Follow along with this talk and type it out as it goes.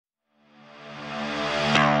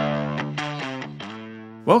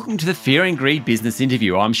Welcome to the Fear and Greed Business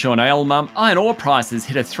Interview. I'm Sean Aylmum. Iron ore prices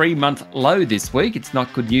hit a 3-month low this week. It's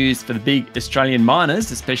not good news for the big Australian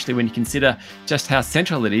miners, especially when you consider just how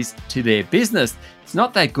central it is to their business. It's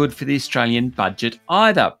not that good for the Australian budget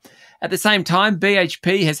either. At the same time,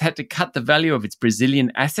 BHP has had to cut the value of its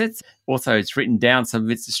Brazilian assets. Also, it's written down some of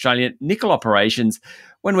its Australian nickel operations.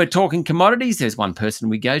 When we're talking commodities, there's one person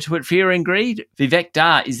we go to at Fear and Greed. Vivek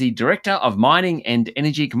Dar is the Director of Mining and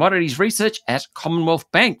Energy Commodities Research at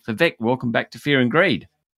Commonwealth Bank. Vivek, welcome back to Fear and Greed.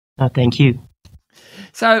 Thank you.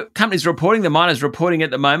 So companies reporting, the miners reporting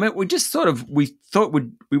at the moment, we thought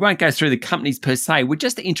we won't go through the companies per se. We're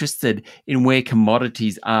just interested in where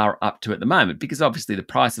commodities are up to at the moment, because obviously the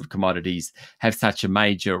price of commodities have such a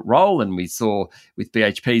major role. And we saw with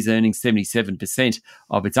BHP's earnings, 77%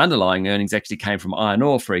 of its underlying earnings actually came from iron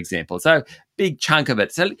ore, for example. So big chunk of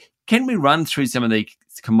it. So can we run through some of the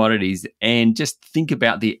commodities and just think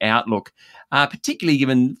about the outlook, particularly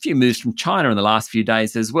given a few moves from China in the last few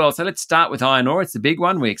days as well? So let's start with iron ore. It's the big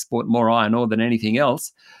one. We export more iron ore than anything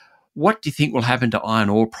else. What do you think will happen to iron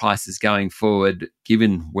ore prices going forward,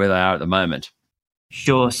 given where they are at the moment?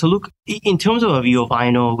 Sure. So look, in terms of a view of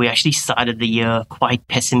iron ore, we actually started the year quite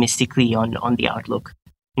pessimistically on the outlook.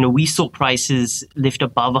 We saw prices lift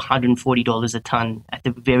above $140 a ton at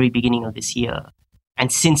the very beginning of this year.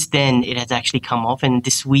 And since then, it has actually come off. And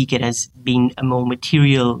this week, it has been a more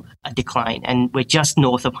material decline. And we're just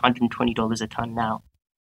north of $120 a ton now.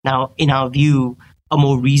 Now, in our view, a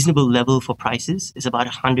more reasonable level for prices is about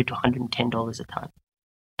 $100 to $110 a ton.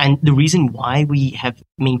 And the reason why we have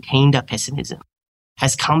maintained our pessimism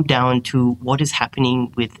has come down to what is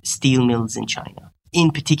happening with steel mills in China. In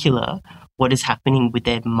particular, what is happening with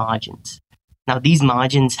their margins. Now, these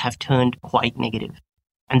margins have turned quite negative.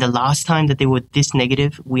 And the last time that they were this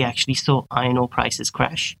negative, we actually saw iron ore prices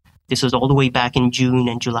crash. This was all the way back in June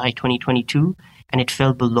and July 2022, and it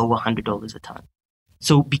fell below $100 a ton.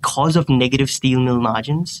 So because of negative steel mill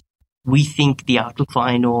margins, we think the outlook for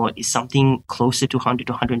iron ore is something closer to $100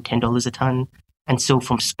 to $110 a ton. And so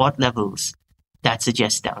from spot levels, that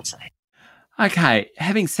suggests downside. Okay,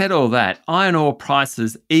 having said all that, iron ore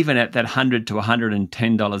prices, even at that $100 to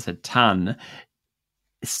 $110 a ton,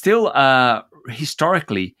 still are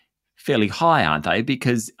historically fairly high, aren't they?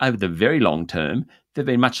 Because over the very long term, they've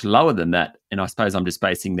been much lower than that. And I suppose I'm just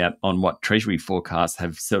basing that on what Treasury forecasts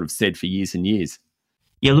have sort of said for years and years.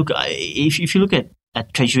 Yeah, look, if you look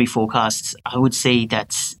at Treasury forecasts, I would say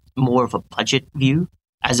that's more of a budget view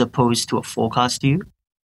as opposed to a forecast view.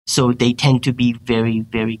 So they tend to be very,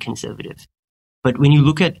 very conservative. But when you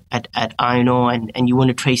look at iron ore and you want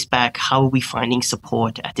to trace back, how are we finding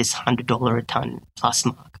support at this $100 a ton plus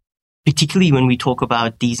mark? Particularly when we talk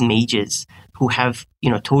about these majors who have,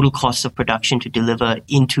 total costs of production to deliver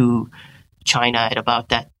into China at about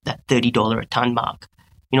that $30 a ton mark.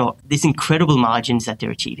 These incredible margins that they're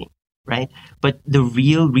achieving, right? But the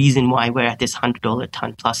real reason why we're at this $100 a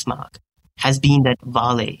ton plus mark has been that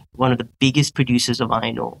Vale, one of the biggest producers of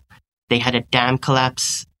iron ore, they had a dam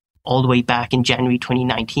collapse all the way back in January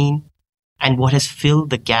 2019. And what has filled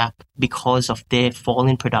the gap because of their fall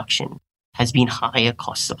in production has been higher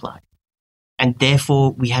cost supply. And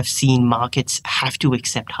therefore, we have seen markets have to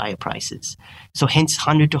accept higher prices. So hence,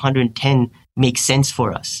 100 to 110 makes sense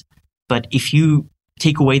for us. But if you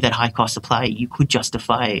take away that high cost supply, you could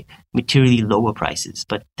justify materially lower prices.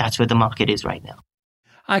 But that's where the market is right now.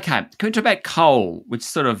 Okay, can we talk about coal, which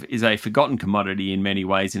sort of is a forgotten commodity in many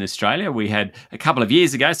ways in Australia? We had a couple of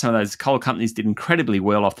years ago, some of those coal companies did incredibly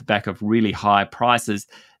well off the back of really high prices.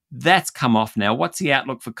 That's come off now. What's the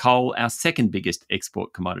outlook for coal, our second biggest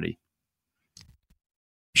export commodity?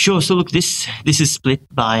 Sure. So look, this is split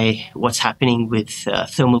by what's happening with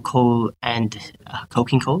thermal coal and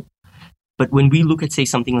coking coal. But when we look at, say,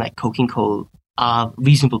 something like coking coal, our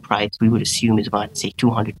reasonable price, we would assume, is about, say,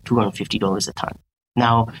 $200, $250 a ton.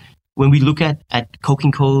 Now, when we look at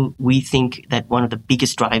coking coal, we think that one of the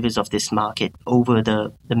biggest drivers of this market over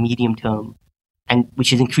the medium term, and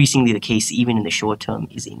which is increasingly the case even in the short term,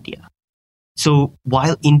 is India. So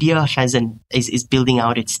while India is building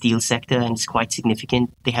out its steel sector and it's quite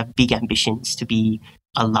significant, they have big ambitions to be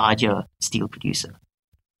a larger steel producer.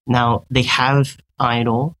 Now, they have iron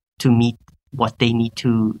ore to meet what they need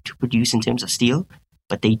to produce in terms of steel,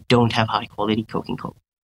 but they don't have high quality coking coal.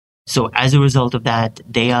 So as a result of that,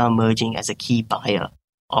 they are emerging as a key buyer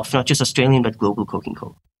of not just Australian, but global coking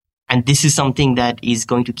coal. And this is something that is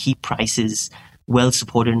going to keep prices well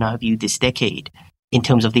supported in our view this decade in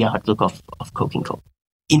terms of the outlook of coking coal.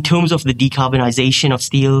 In terms of the decarbonization of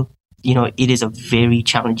steel, it is a very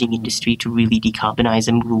challenging industry to really decarbonize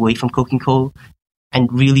and move away from coking coal. And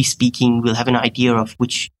really speaking, we'll have an idea of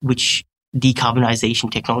which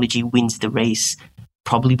decarbonization technology wins the race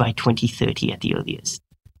probably by 2030 at the earliest.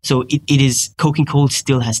 So it is, coking coal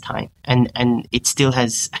still has time, and it still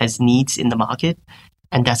has needs in the market,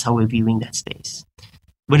 and that's how we're viewing that space.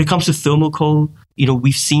 When it comes to thermal coal,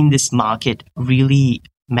 we've seen this market really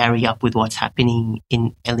marry up with what's happening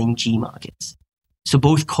in LNG markets. So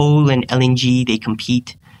both coal and LNG, they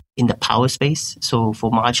compete in the power space. So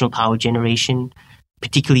for marginal power generation,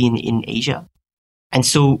 particularly in Asia. And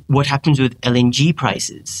so what happens with LNG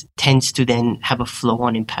prices tends to then have a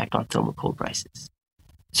flow-on impact on thermal coal prices.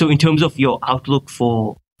 So in terms of your outlook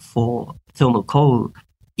for thermal coal,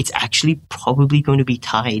 it's actually probably going to be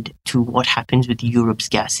tied to what happens with Europe's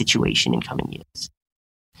gas situation in coming years.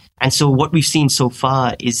 And so what we've seen so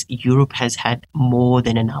far is Europe has had more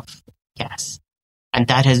than enough gas, and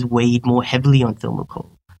that has weighed more heavily on thermal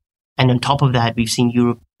coal. And on top of that, we've seen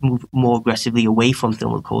Europe move more aggressively away from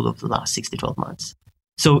thermal coal over the last 6 to 12 months.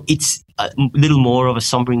 So it's a little more of a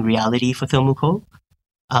sombering reality for thermal coal,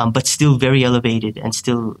 but still very elevated, and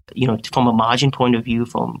still, from a margin point of view,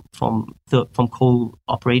 from coal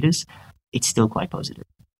operators, it's still quite positive.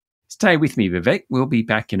 Stay with me, Vivek. We'll be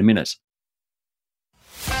back in a minute.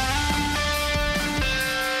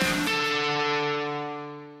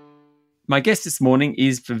 My guest this morning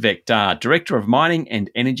is Vivek Dar, Director of Mining and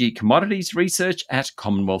Energy Commodities Research at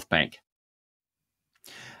Commonwealth Bank.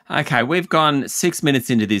 Okay, we've gone 6 minutes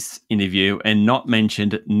into this interview and not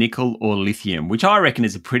mentioned nickel or lithium, which I reckon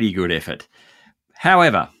is a pretty good effort.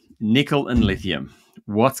 However, nickel and lithium,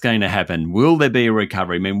 what's going to happen? Will there be a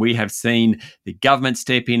recovery? I mean, we have seen the government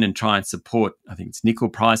step in and try and support, I think it's nickel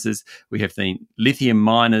prices. We have seen lithium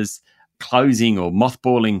miners closing or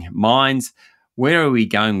mothballing mines. Where are we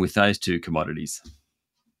going with those two commodities?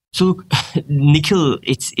 So nickel,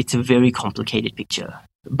 it's a very complicated picture.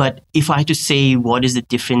 But if I had to say what is the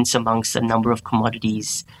difference amongst a number of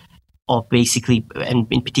commodities, or basically, and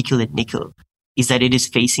in particular nickel, is that it is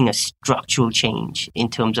facing a structural change in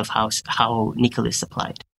terms of how nickel is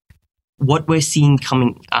supplied. What we're seeing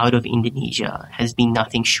coming out of Indonesia has been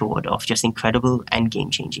nothing short of just incredible and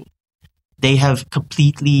game-changing. They have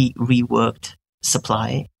completely reworked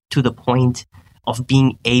supply to the point of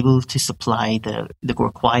being able to supply the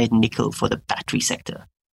required nickel for the battery sector,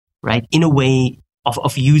 right? In a way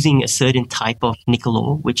of using a certain type of nickel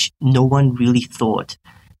ore, which no one really thought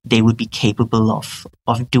they would be capable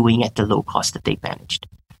of doing at the low cost that they've managed.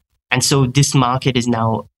 And so this market is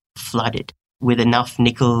now flooded with enough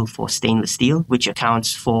nickel for stainless steel, which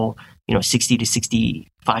accounts for 60 to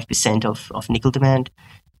 65% of nickel demand,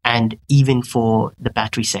 and even for the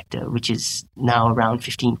battery sector, which is now around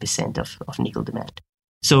 15% of nickel demand.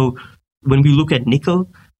 So when we look at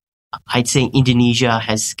nickel, I'd say Indonesia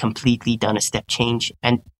has completely done a step change.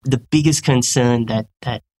 And the biggest concern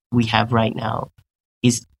that we have right now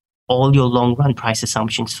is all your long run price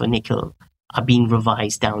assumptions for nickel are being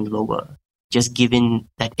revised down lower, just given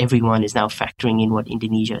that everyone is now factoring in what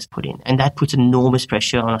Indonesia has put in. And that puts enormous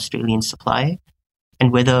pressure on Australian supply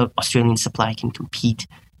and whether Australian supply can compete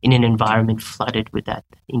in an environment flooded with that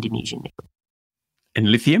Indonesian nickel. And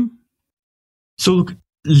lithium? So look,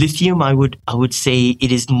 lithium, I would say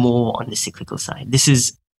it is more on the cyclical side. This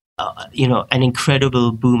is, an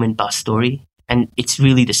incredible boom and bust story. And it's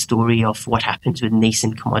really the story of what happens with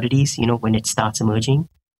nascent commodities, when it starts emerging.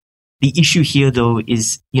 The issue here, though,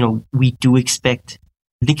 is, we do expect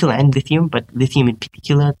nickel and lithium, but lithium in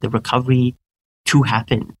particular, the recovery to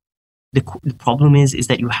happen. The problem is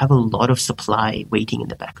that you have a lot of supply waiting in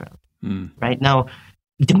the background. Right now,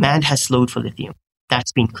 demand has slowed for lithium.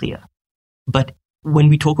 That's been clear. But when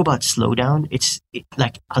we talk about slowdown,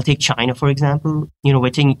 like, I'll take China, for example. We're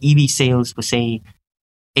taking EV sales for, say,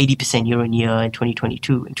 80% year on year in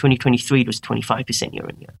 2022. In 2023, it was 25% year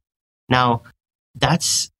on year. Now,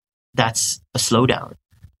 that's a slowdown.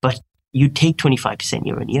 But you take 25%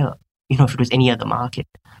 year on year, if it was any other market.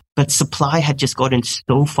 But supply had just gotten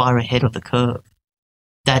so far ahead of the curve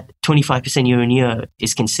that 25% year on year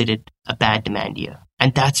is considered a bad demand year.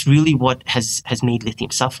 And that's really what has made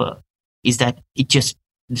lithium suffer, is that the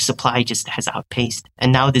supply just has outpaced.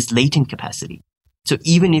 And now there's latent capacity. So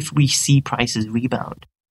even if we see prices rebound,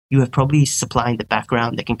 you have probably supply in the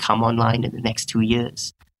background that can come online in the next 2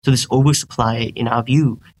 years. So this oversupply, in our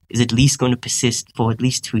view, is at least going to persist for at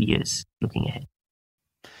least 2 years looking ahead.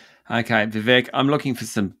 Okay, Vivek, I'm looking for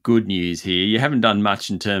some good news here. You haven't done much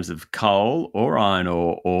in terms of coal or iron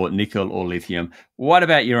ore or nickel or lithium. What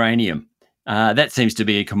about uranium? That seems to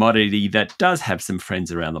be a commodity that does have some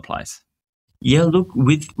friends around the place. Yeah, look,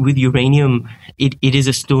 with uranium, it is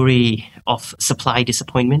a story of supply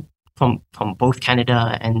disappointment from both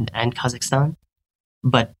Canada and Kazakhstan.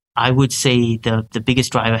 But I would say the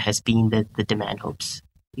biggest driver has been the demand hopes.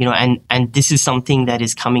 And this is something that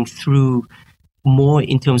is coming through more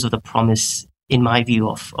in terms of the promise, in my view,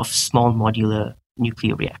 of small modular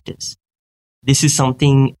nuclear reactors. This is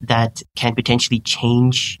something that can potentially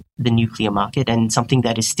change the nuclear market and something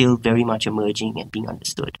that is still very much emerging and being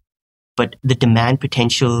understood. But the demand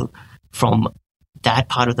potential from that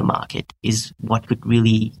part of the market is what could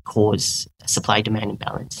really cause a supply-demand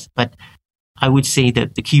imbalance. But I would say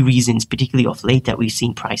that the key reasons, particularly of late, that we've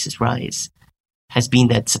seen prices rise has been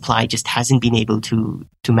that supply just hasn't been able to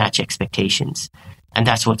match expectations. And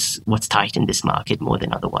that's what's tightened this market more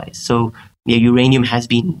than otherwise. So yeah, uranium has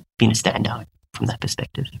been a standout from that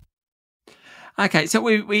perspective. Okay, so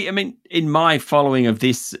I mean, in my following of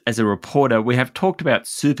this as a reporter, we have talked about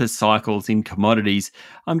super cycles in commodities.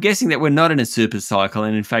 I'm guessing that we're not in a super cycle,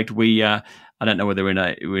 and in fact, I don't know whether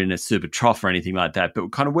we're in a super trough or anything like that.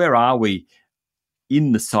 But kind of where are we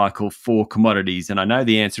in the cycle for commodities? And I know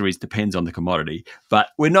the answer is depends on the commodity, but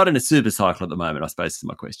we're not in a super cycle at the moment, I suppose is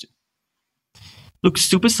my question. Look,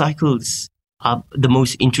 super cycles are the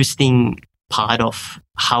most interesting part of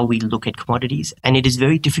how we look at commodities. And it is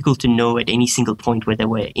very difficult to know at any single point whether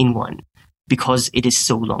we're in one because it is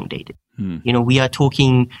so long dated. We are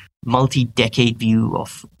talking multi-decade view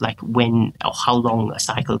of like when or how long a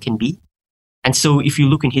cycle can be. And so if you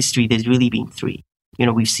look in history, there's really been three.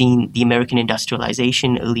 We've seen the American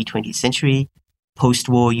industrialization, early 20th century,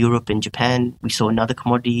 post-war Europe and Japan. We saw another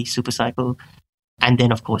commodity super cycle. And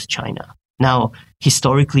then, of course, China. Now,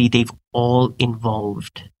 historically, they've all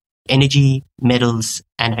involved energy, metals,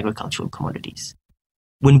 and agricultural commodities.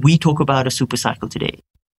 When we talk about a super cycle today,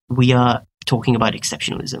 we are talking about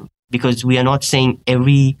exceptionalism because we are not saying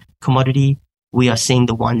every commodity, we are saying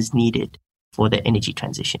the ones needed for the energy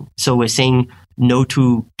transition. So we're saying no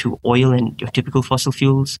to oil and your typical fossil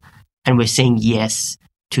fuels, and we're saying yes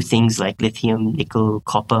to things like lithium, nickel,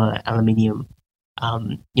 copper, aluminium,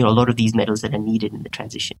 a lot of these metals that are needed in the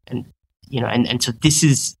transition. And so this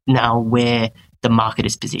is now where the market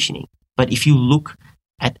is positioning. But if you look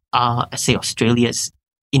at say Australia's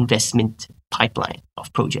investment pipeline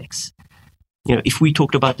of projects, if we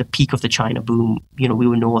talked about the peak of the China boom, we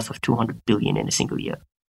were north of 200 billion in a single year,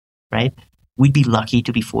 right? We'd be lucky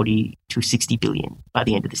to be 40 to 60 billion by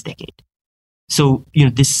the end of this decade. So,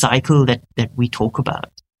 this cycle that we talk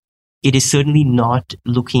about, it is certainly not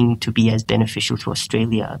looking to be as beneficial to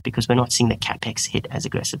Australia because we're not seeing the capex hit as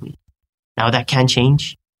aggressively. Now that can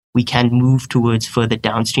change. We can move towards further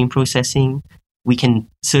downstream processing. We can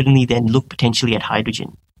certainly then look potentially at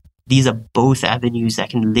hydrogen. These are both avenues that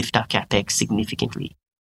can lift our capex significantly.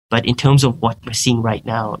 But in terms of what we're seeing right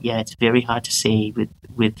now, yeah, it's very hard to say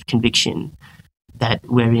with conviction that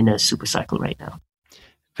we're in a super cycle right now.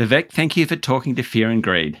 Vivek, thank you for talking to Fear and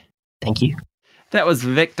Greed. Thank you. That was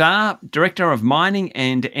Vivek Dar, Director of Mining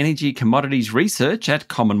and Energy Commodities Research at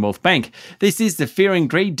Commonwealth Bank. This is the Fear and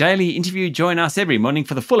Greed Daily Interview. Join us every morning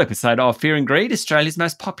for the full episode of Fear and Greed, Australia's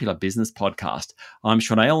most popular business podcast. I'm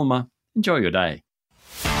Sean Aylmer. Enjoy your day.